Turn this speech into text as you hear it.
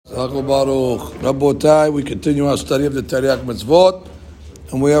Chazak Baruch. Rabotai, we continue our study of the Tariq Mitzvot,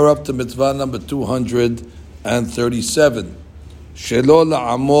 and we are up to mitzvah number 237. Shelo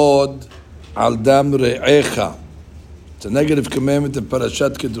la'amod al dam re'echa. It's a negative commandment in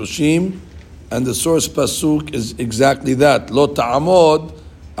Parashat Kedoshim, and the source pasuk is exactly that. Lo ta'amod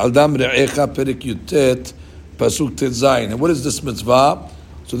al dam re'echa perik yutet pasuk tet zayin. And what is this mitzvah?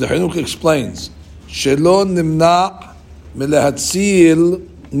 So the Chinuch explains. Shelo nimna' מלהציל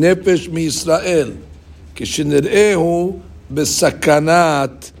נפש מישראל כשנראהו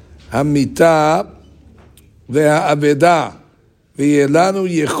בסכנת המיתה והאבדה ויהיה לנו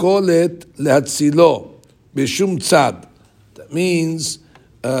יכולת להצילו בשום צד. That means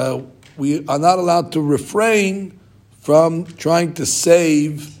we are not allowed to refrain from trying to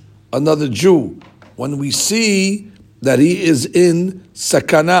save another Jew when we see that he is in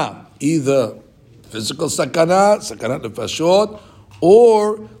sakana, either physical sakanat nefashot,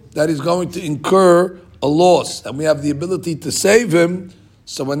 or that he's going to incur a loss, and we have the ability to save him,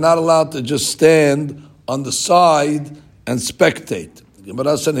 so we're not allowed to just stand on the side and spectate. The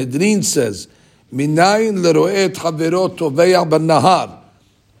Gemara Sanhedrin says, "Minayin leroet havero toveya b'nahar."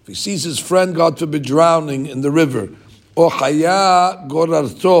 If he sees his friend, God forbid, drowning in the river, or chaya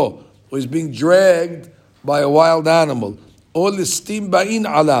gorarto, or he's being dragged by a wild animal, or listim ba'in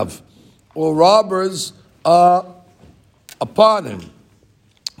alav, or robbers are upon him.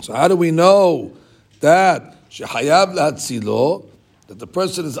 So how do we know that shehayav lahatzilo, that the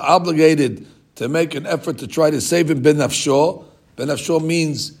person is obligated to make an effort to try to save him ben nafsho? Ben nafsho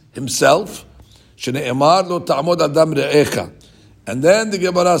means himself. Shene'emar lo ta'amod adam re'echa. And then the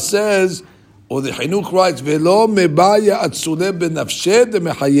Gemara says, or the Chinuch writes, velo mebaya atzule ben nafshe de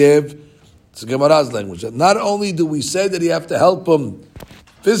mechayev. It's the Gemara's language. Not only do we say that you have to help him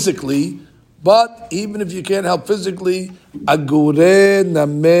physically, but even if you can't help physically, agure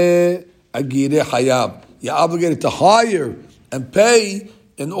name agire hayab, you're obligated to hire and pay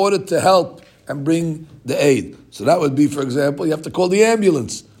in order to help and bring the aid. So that would be, for example, you have to call the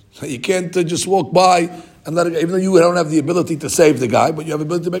ambulance. You can't just walk by and let it, even though you don't have the ability to save the guy, but you have the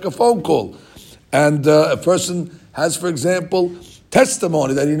ability to make a phone call. And a person has, for example,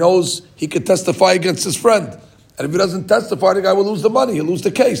 testimony that he knows he could testify against his friend. And if he doesn't testify, the guy will lose the money, he'll lose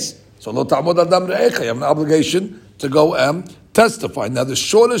the case. So lo ta'amod adam re'echa, you have an obligation to go and testify. Now the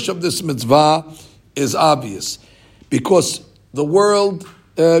shortage of this mitzvah is obvious, because the world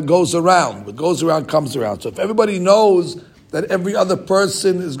goes around. What goes around comes around. So if everybody knows that every other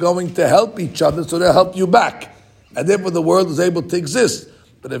person is going to help each other, so they'll help you back. And therefore the world is able to exist.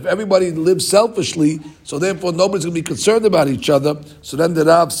 But if everybody lives selfishly, so therefore nobody's going to be concerned about each other. So then the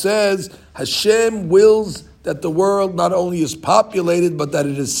Rav says, Hashem wills that the world not only is populated, but that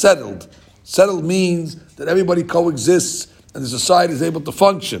it is settled. Settled means that everybody coexists and the society is able to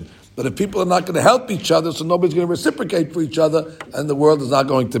function. But if people are not going to help each other, so nobody's going to reciprocate for each other, and the world is not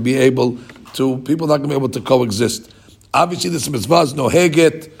going to be able to, people are not going to be able to coexist. Obviously, this mitzvah is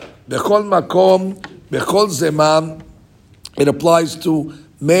noheget, bechol makom, bechol zeman. It applies to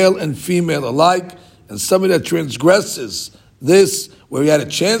male and female alike, and somebody that transgresses this, where he had a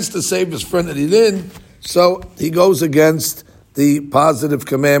chance to save his friend and he didn't, so he goes against the positive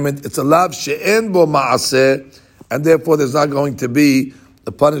commandment. It's a lav she'en bo ma'aseh, and therefore there's not going to be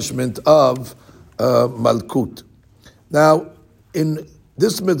the punishment of malkut. Now, in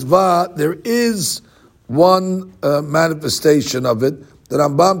this mitzvah, there is one manifestation of it. The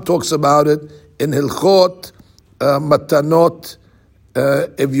Rambam talks about it in Hilchot Matanot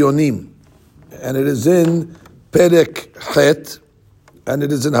Evyonim, and it is in Perek Het, and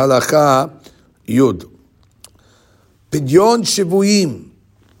it is in Halakha Yud. Pidyon Shivuyim,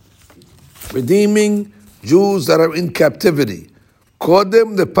 redeeming Jews that are in captivity.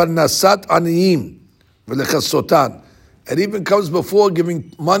 Kodem the Parnasat Aniyim, v'lechasotan. It even comes before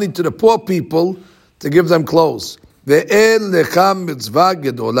giving money to the poor people to give them clothes. Ve'el lecham mitzvah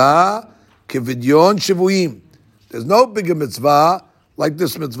gedola kevidyon shivuyim. There's no bigger mitzvah like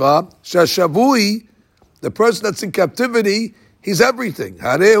this mitzvah. Shashavui, the person that's in captivity, he's everything.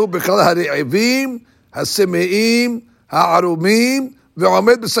 Harehu b'chal hare'ivim, haseme'im, ha'arumim,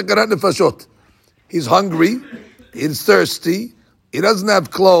 ve'omed b'sakarat nefashot. He's hungry, he's thirsty, he doesn't have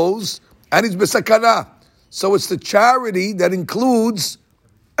clothes, and he's b'sakana. So it's the charity that includes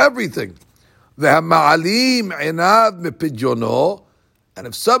everything. Ve'hama'alim enav mepidyono. And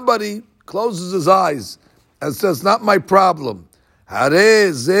if somebody closes his eyes and says, not my problem,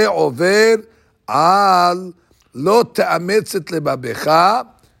 hare ze over al lo te'ametzet lebabecha,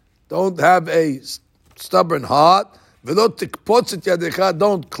 don't have a stubborn heart, ve'lo tikpotz et yadecha,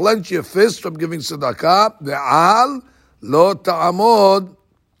 don't clench your fist from giving tzedakah, ve'al lo ta'amod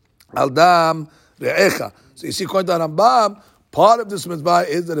al dam re'echa. So you see, according to Rambam, part of this mitzvah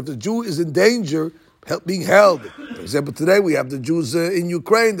is that if the Jew is in danger, being held. For example, today we have the Jews in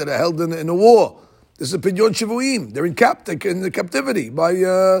Ukraine that are held in a war. This is a pidyon shivuim. They're in captivity by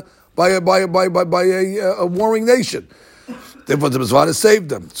a warring nation. Therefore, the mitzvah to save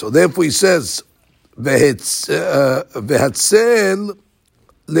them. So therefore, he says, "Vehatzel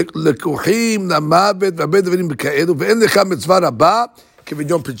lekuchim namavet v'abed dvarim b'kaedu ve'en lecha mitzvah rabba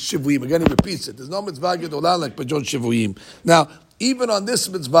k'pidyon shivuim." Again, he repeats it. There's no mitzvah gedolah like pidyon shivuim. Now, even on this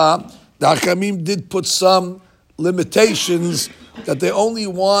mitzvah, the Hakamim did put some limitations that they only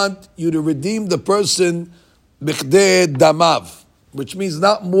want you to redeem the person b'chdei damav, which means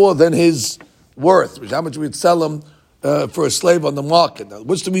not more than his worth, which is how much we'd sell him for a slave on the market. Now,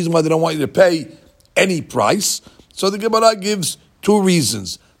 what's the reason why they don't want you to pay any price? So the Gemara gives two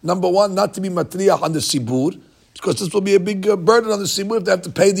reasons. Number one, not to be matriach on the sibur, because this will be a big burden on the sibur if they have to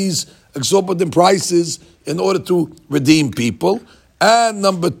pay these exorbitant prices in order to redeem people. And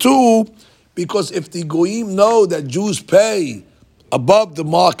number two, because if the goyim know that Jews pay above the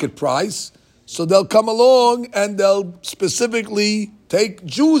market price, so they'll come along and they'll specifically take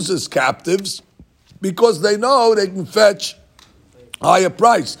Jews as captives because they know they can fetch a higher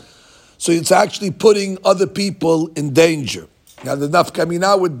price. So it's actually putting other people in danger. Now the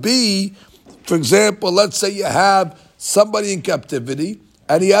nafkamina would be, for example, let's say you have somebody in captivity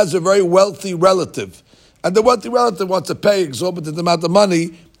and he has a very wealthy relative. And the wealthy relative wants to pay exorbitant amount of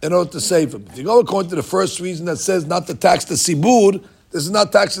money in order to save him. If you go according to the first reason that says not to tax the sibur, this is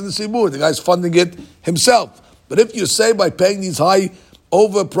not taxing the sibur. The guy's funding it himself. But if you say by paying these high,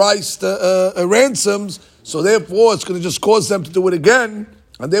 overpriced ransoms, so therefore it's going to just cause them to do it again,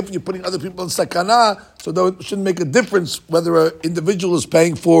 and therefore you're putting other people in sakana, so that it shouldn't make a difference whether an individual is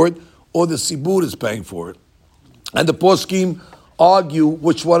paying for it or the sibur is paying for it. And the poskim argue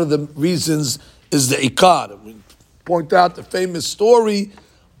which one of the reasons is the ikar. I mean, point out the famous story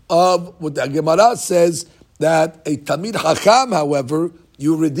of what the Gemara says, that a Talmid Chacham, however,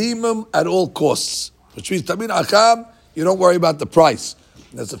 you redeem him at all costs. Which means Talmid Chacham, you don't worry about the price.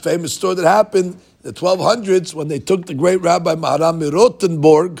 And that's a famous story that happened in the 1200s when they took the great Rabbi Maharam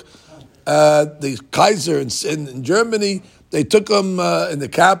Rothenburg, the Kaiser in Germany. They took him in the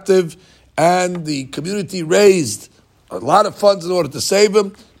captive, and the community raised a lot of funds in order to save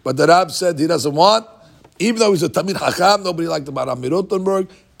him. But the Rab said he doesn't want, even though he's a Talmid Chacham, nobody liked the Maharam Rothenburg,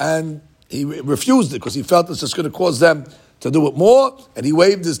 and he refused it because he felt it's just going to cause them to do it more, and he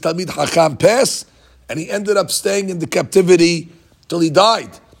waived his Talmid Chacham pass, and he ended up staying in the captivity till he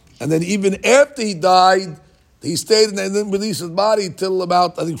died. And then even after he died, he stayed and didn't release his body till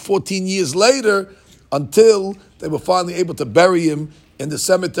about, 14 years later, until they were finally able to bury him in the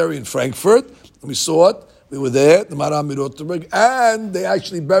cemetery in Frankfurt. And we saw it. We were there, the Maharam Rothenburg, and they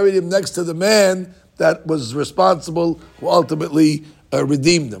actually buried him next to the man that was responsible, who ultimately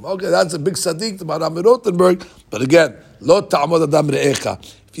redeemed him. Okay, that's a big tzaddik, the Maharam Rothenburg. But again, lo ta'amod adam re'echa.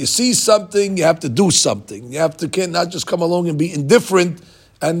 If you see something, you have to do something. You have to not just come along and be indifferent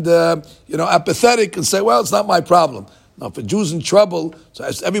and apathetic and say, well, it's not my problem. Now, if a Jew's in trouble, so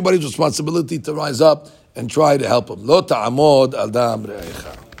it's everybody's responsibility to rise up and try to help him. Lo ta'amod adam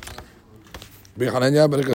re'echa.